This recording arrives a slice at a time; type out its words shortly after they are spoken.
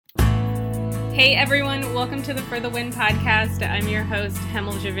Hey everyone, welcome to the For the Win podcast. I'm your host,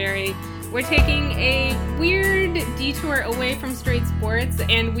 Hemel Javeri. We're taking a weird detour away from straight sports,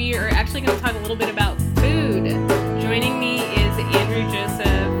 and we are actually going to talk a little bit about food. Joining me is Andrew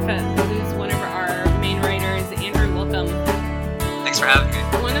Joseph, who's one of our main writers. Andrew, welcome. Thanks for having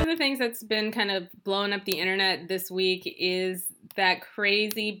me. One of the things that's been kind of blowing up the internet this week is that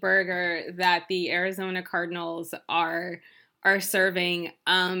crazy burger that the Arizona Cardinals are serving.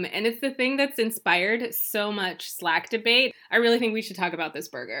 And it's the thing that's inspired so much Slack debate. I really think we should talk about this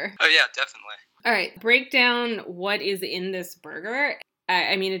burger. Oh yeah, definitely. All right, break down what is in this burger.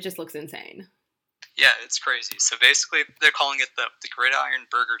 I mean, it just looks insane. Yeah, it's crazy. So basically, they're calling it the Gridiron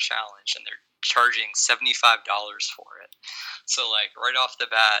Burger Challenge, and they're charging $75 for it. So like right off the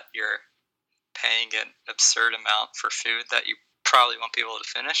bat, you're paying an absurd amount for food that you probably won't be able to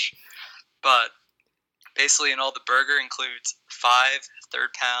finish. But basically, in all, the burger includes 5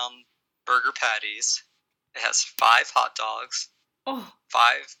 third-pound burger patties. It has 5 hot dogs, 5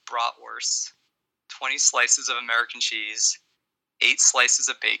 bratwursts, 20 slices of American cheese, 8 slices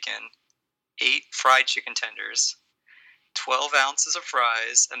of bacon, 8 fried chicken tenders, 12 ounces of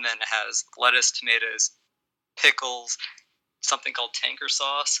fries, and then it has lettuce, tomatoes, pickles, something called tanker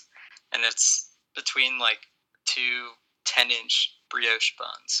sauce, and it's between like 2 10-inch brioche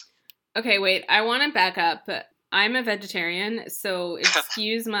buns. Okay, wait, I want to back up. I'm a vegetarian, so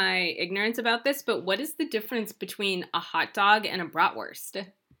excuse my ignorance about this, but what is the difference between a hot dog and a bratwurst?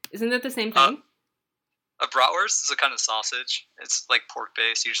 Isn't that the same thing? A bratwurst is a kind of sausage. It's like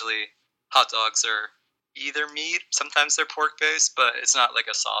pork-based. Usually hot dogs are either meat, sometimes they're pork-based, but it's not like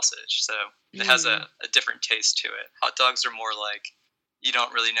a sausage, so it has a different taste to it. Hot dogs are more like you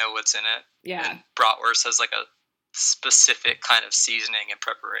don't really know what's in it. Yeah. And bratwurst has like a specific kind of seasoning and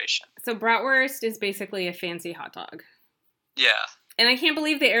preparation. So bratwurst is basically a fancy hot dog. Yeah. And I can't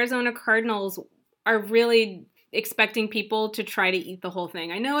believe the Arizona Cardinals are really expecting people to try to eat the whole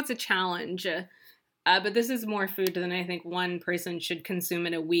thing. I know it's a challenge, but this is more food than I think one person should consume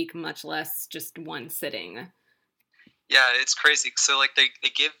in a week, much less just one sitting. Yeah, it's crazy. So like they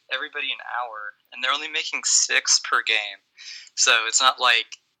give everybody an hour, and they're only making 6 per game. So it's not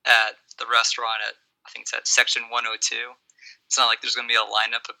like at the restaurant at, I think it's at section 102. It's not like there's going to be a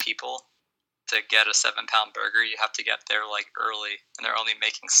lineup of people to get a 7-pound burger. You have to get there like early, and they're only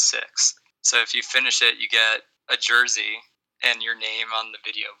making 6. So if you finish it, you get a jersey and your name on the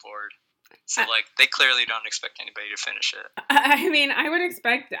video board. So like they clearly don't expect anybody to finish it. I mean,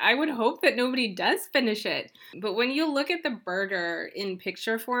 I would hope that nobody does finish it. But when you look at the burger in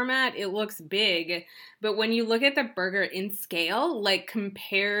picture format, it looks big. But when you look at the burger in scale, like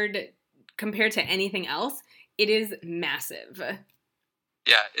compared to anything else, it is massive.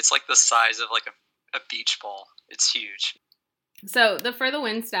 Yeah, it's like the size of like a beach ball. It's huge. So the For the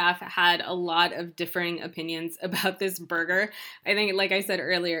Win staff had a lot of differing opinions about this burger. I think, like I said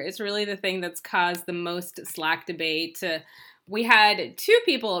earlier, it's really the thing that's caused the most Slack debate. We had 2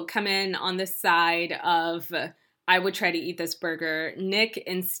 people come in on the side of I would try to eat this burger, Nick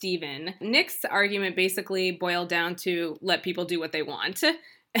and Steven. Nick's argument basically boiled down to let people do what they want.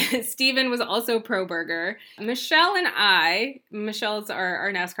 Steven was also pro-burger. Michelle and Michelle's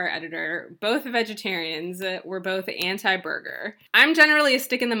our NASCAR editor, both vegetarians, were both anti-burger. I'm generally a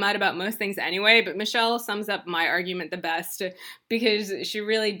stick in the mud about most things anyway, but Michelle sums up my argument the best because she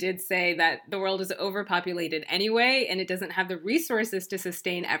really did say that the world is overpopulated anyway, and it doesn't have the resources to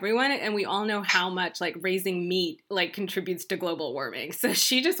sustain everyone, and we all know how much like raising meat like contributes to global warming. So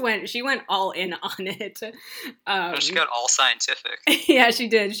she went all in on it. She got all scientific. Yeah, she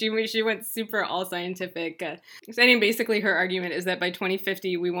did. She went super all scientific. Saying basically her argument is that by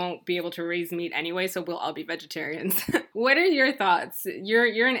 2050 we won't be able to raise meat anyway, so we'll all be vegetarians. What are your thoughts?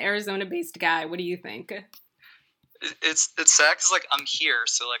 You're an Arizona-based guy. What do you think? It's sad because like I'm here,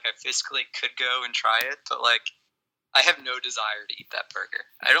 so like I physically could go and try it, but like I have no desire to eat that burger.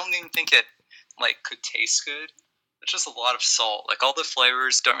 I don't even think it like could taste good. It's just a lot of salt. Like all the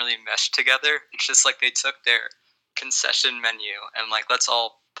flavors don't really mesh together. It's just like they took their concession menu and like let's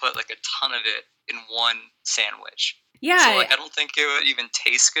all put like a ton of it in one sandwich. Yeah. So like I don't think it would even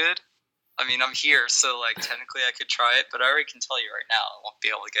taste good. I mean, I'm here, so like technically I could try it, but I already can tell you right now I won't be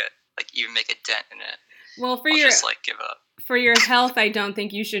able to get like even make a dent in it. Well, I'll just like give up. For your health, I don't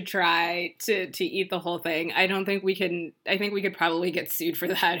think you should try to eat the whole thing. I think we could probably get sued for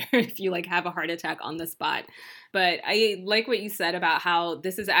that if you like have a heart attack on the spot. But I like what you said about how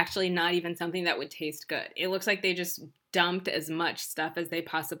this is actually not even something that would taste good. It looks like they just dumped as much stuff as they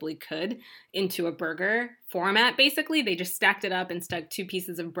possibly could into a burger format. Basically, they just stacked it up and stuck 2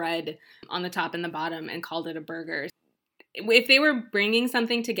 pieces of bread on the top and the bottom and called it a burger. if they were bringing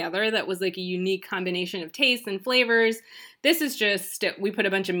something together that was like a unique combination of tastes and flavors, this is just, we put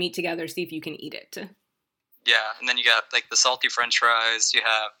a bunch of meat together, see if you can eat it. Yeah, and then you got like the salty French fries, you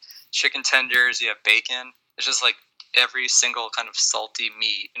have chicken tenders, you have bacon. It's just like every single kind of salty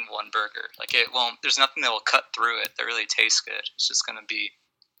meat in one burger. Like it won't. There's nothing that will cut through it that really tastes good. It's just gonna be.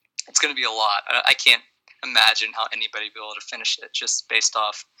 It's gonna be a lot. I can't imagine how anybody would be able to finish it just based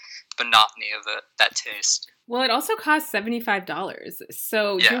off the monotony of that taste. Well, it also costs $75,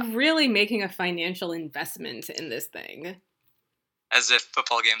 so you're really making a financial investment in this thing. As if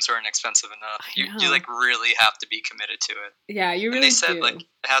football games weren't expensive enough. You like really have to be committed to it. Yeah, you really do. And they said like it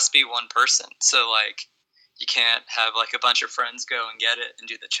has to be one person, so like you can't have like a bunch of friends go and get it and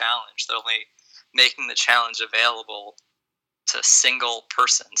do the challenge. They're only making the challenge available to single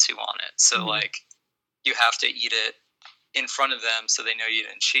persons who want it. So like you have to eat it in front of them so they know you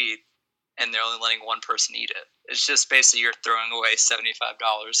didn't cheat, and they're only letting one person eat it. It's just basically you're throwing away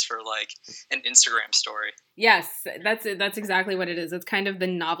 $75 for like an Instagram story. Yes, that's exactly what it is. It's kind of the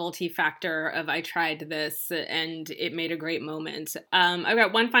novelty factor of I tried this and it made a great moment. I've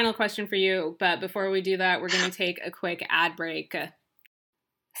got one final question for you, but before we do that, we're going to take a quick ad break.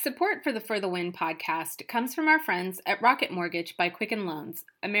 Support for the For the Win podcast comes from our friends at Rocket Mortgage by Quicken Loans,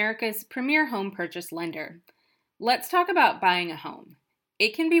 America's premier home purchase lender. Let's talk about buying a home.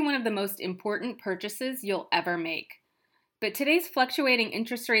 It can be one of the most important purchases you'll ever make. But today's fluctuating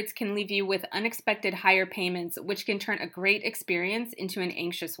interest rates can leave you with unexpected higher payments, which can turn a great experience into an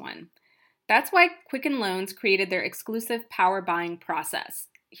anxious one. That's why Quicken Loans created their exclusive power buying process.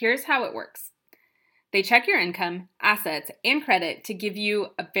 Here's how it works. They check your income, assets, and credit to give you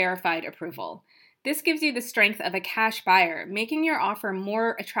a verified approval. This gives you the strength of a cash buyer, making your offer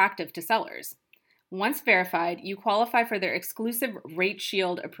more attractive to sellers. Once verified, you qualify for their exclusive Rate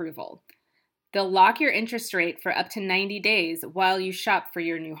Shield approval. They'll lock your interest rate for up to 90 days while you shop for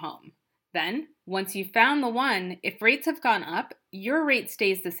your new home. Then, once you've found the one, if rates have gone up, your rate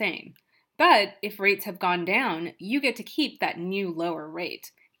stays the same. But if rates have gone down, you get to keep that new lower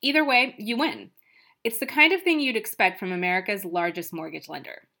rate. Either way, you win. It's the kind of thing you'd expect from America's largest mortgage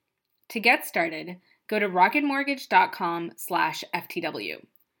lender. To get started, go to rocketmortgage.com/FTW.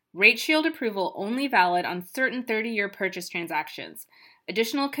 Rate Shield approval only valid on certain 30-year purchase transactions.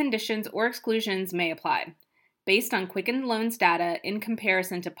 Additional conditions or exclusions may apply. Based on Quicken Loans data in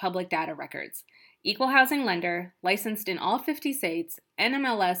comparison to public data records. Equal housing lender, licensed in all 50 states,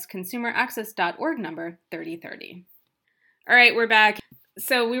 NMLS consumeraccess.org number 3030. All right, we're back.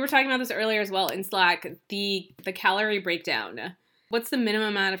 So we were talking about this earlier as well in Slack, the calorie breakdown. What's the minimum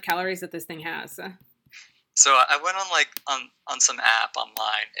amount of calories that this thing has? So I went on some app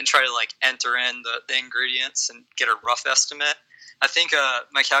online and tried to like enter in the ingredients and get a rough estimate. I think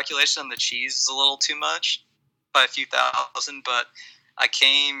my calculation on the cheese is a little too much by a few thousand, but I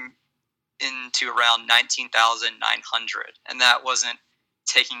came into around 19,900, and that wasn't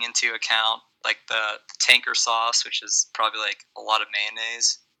taking into account like the tanker sauce, which is probably like a lot of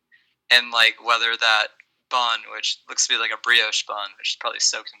mayonnaise, and like whether that bun, which looks to be like a brioche bun, which is probably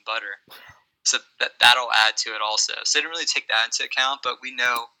soaked in butter. So that'll add to it also. So I didn't really take that into account, but we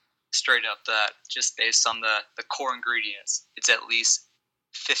know straight up that just based on the core ingredients, it's at least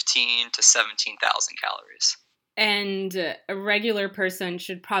 15 to 17,000 calories. And a regular person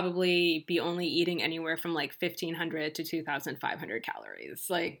should probably be only eating anywhere from like 1,500 to 2,500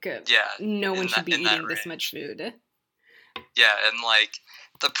 calories. Like, no one should be eating this much food. Yeah, and like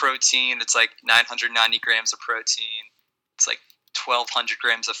the protein, it's like 990 grams of protein. It's like 1,200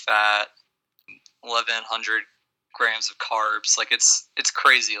 grams of fat. 1,100 grams of carbs. Like it's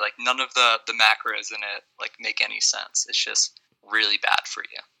crazy. Like none of the macros in it like make any sense. It's just really bad for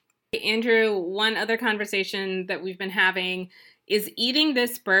you. Andrew, one other conversation that we've been having is eating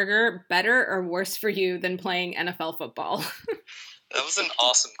this burger better or worse for you than playing NFL football? That was an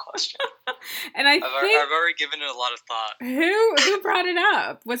awesome question. And I've already given it a lot of thought. Who brought it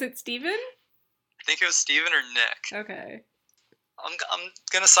up? Was it Steven? I think it was Steven or Nick. Okay. I'm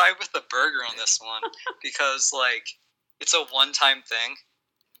gonna side with the burger on this one because like it's a one-time thing,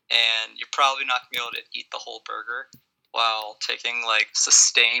 and you're probably not gonna be able to eat the whole burger while taking like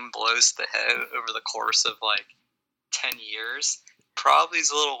sustained blows to the head over the course of like 10 years. Probably is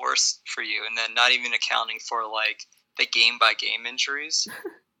a little worse for you, and then not even accounting for like the game-by-game injuries.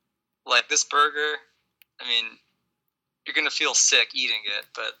 Like this burger, I mean, you're gonna feel sick eating it,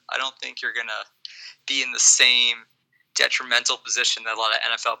 but I don't think you're gonna be in the same detrimental position that a lot of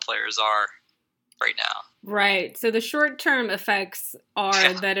NFL players are right now. Right. So the short-term effects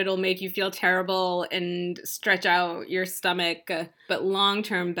are that it'll make you feel terrible and stretch out your stomach, but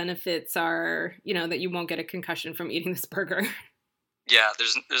long-term benefits are, that you won't get a concussion from eating this burger. Yeah,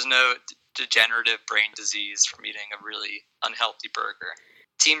 there's no degenerative brain disease from eating a really unhealthy burger.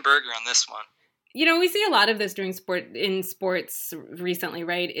 Team burger on this one. We see a lot of this in sports recently,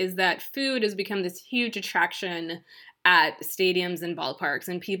 right? Is that food has become this huge attraction at stadiums and ballparks,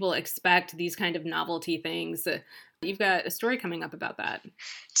 and people expect these kind of novelty things. You've got a story coming up about that.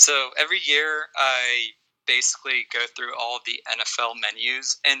 So every year I basically go through all of the NFL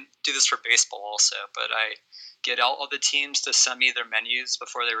menus, and do this for baseball also, but I get all the teams to send me their menus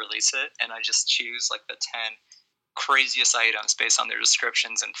before they release it, and I just choose like the 10 craziest items based on their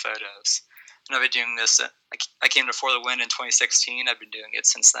descriptions and photos. And I've been doing this. I came to For the Win in 2016. I've been doing it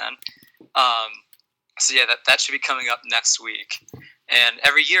since then. So yeah, that should be coming up next week. And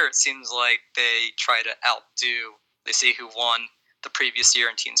every year it seems like they try to outdo. They see who won the previous year,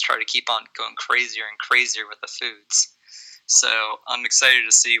 and teams try to keep on going crazier and crazier with the foods. So I'm excited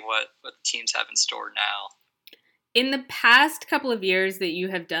to see what the teams have in store now. In the past couple of years that you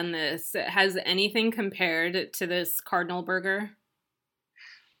have done this, has anything compared to this Cardinal burger?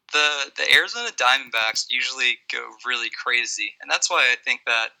 The Arizona Diamondbacks usually go really crazy, and that's why I think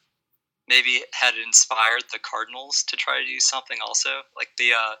that maybe it had inspired the Cardinals to try to do something also. Like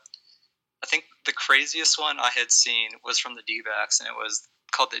I think the craziest one I had seen was from the D-backs, and it was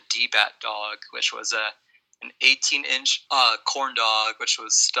called the D-bat dog, which was an 18-inch corn dog, which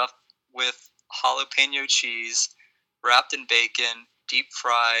was stuffed with jalapeno cheese, wrapped in bacon, deep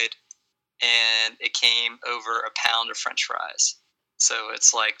fried, and it came over a pound of French fries. So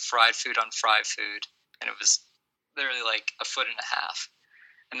it's like fried food on fried food, and it was literally like a foot and a half.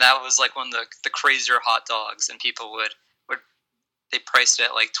 And that was like one of the crazier hot dogs, and people would they priced it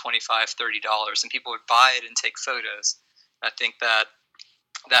at like $25, $30, and people would buy it and take photos. And I think that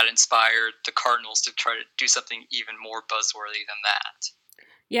inspired the Cardinals to try to do something even more buzzworthy than that.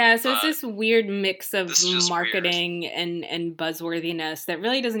 Yeah, so it's this weird mix of marketing and buzzworthiness that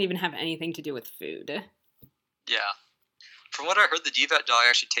really doesn't even have anything to do with food. Yeah. From what I heard, the D-bat dog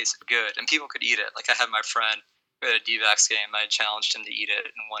actually tasted good, and people could eat it. Like, I had my friend who had a D-backs game. I challenged him to eat it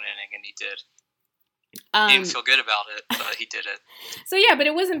in one inning, and he did. He didn't feel good about it, but he did it. So, yeah, but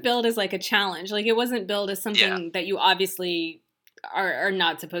it wasn't billed as, like, a challenge. Like, it wasn't billed as something that you obviously are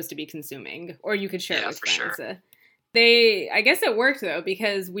not supposed to be consuming, or you could share it with friends. Sure. I guess it worked, though,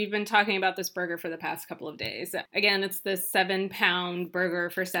 because we've been talking about this burger for the past couple of days. Again, it's the 7-pound burger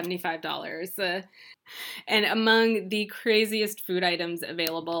for $75. And among the craziest food items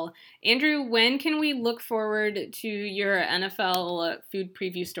available. Andrew, when can we look forward to your NFL food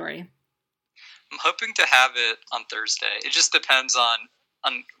preview story? I'm hoping to have it on Thursday. It just depends on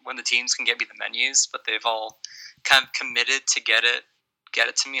when the teams can get me the menus, but they've all kind of committed to get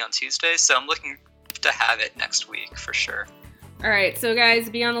it to me on Tuesday. So I'm looking to have it next week for sure. All right, so guys,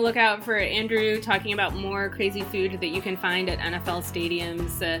 be on the lookout for Andrew talking about more crazy food that you can find at NFL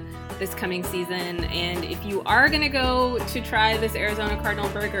stadiums this coming season. And if you are going to go to try this Arizona Cardinal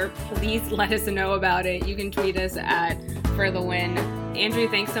burger, please let us know about it. You can tweet us at For the Win. Andrew,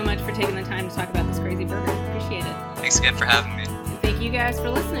 thanks so much for taking the time to talk about this crazy burger. Appreciate it. Thanks again for having me. And thank you guys for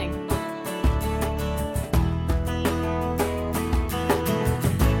listening.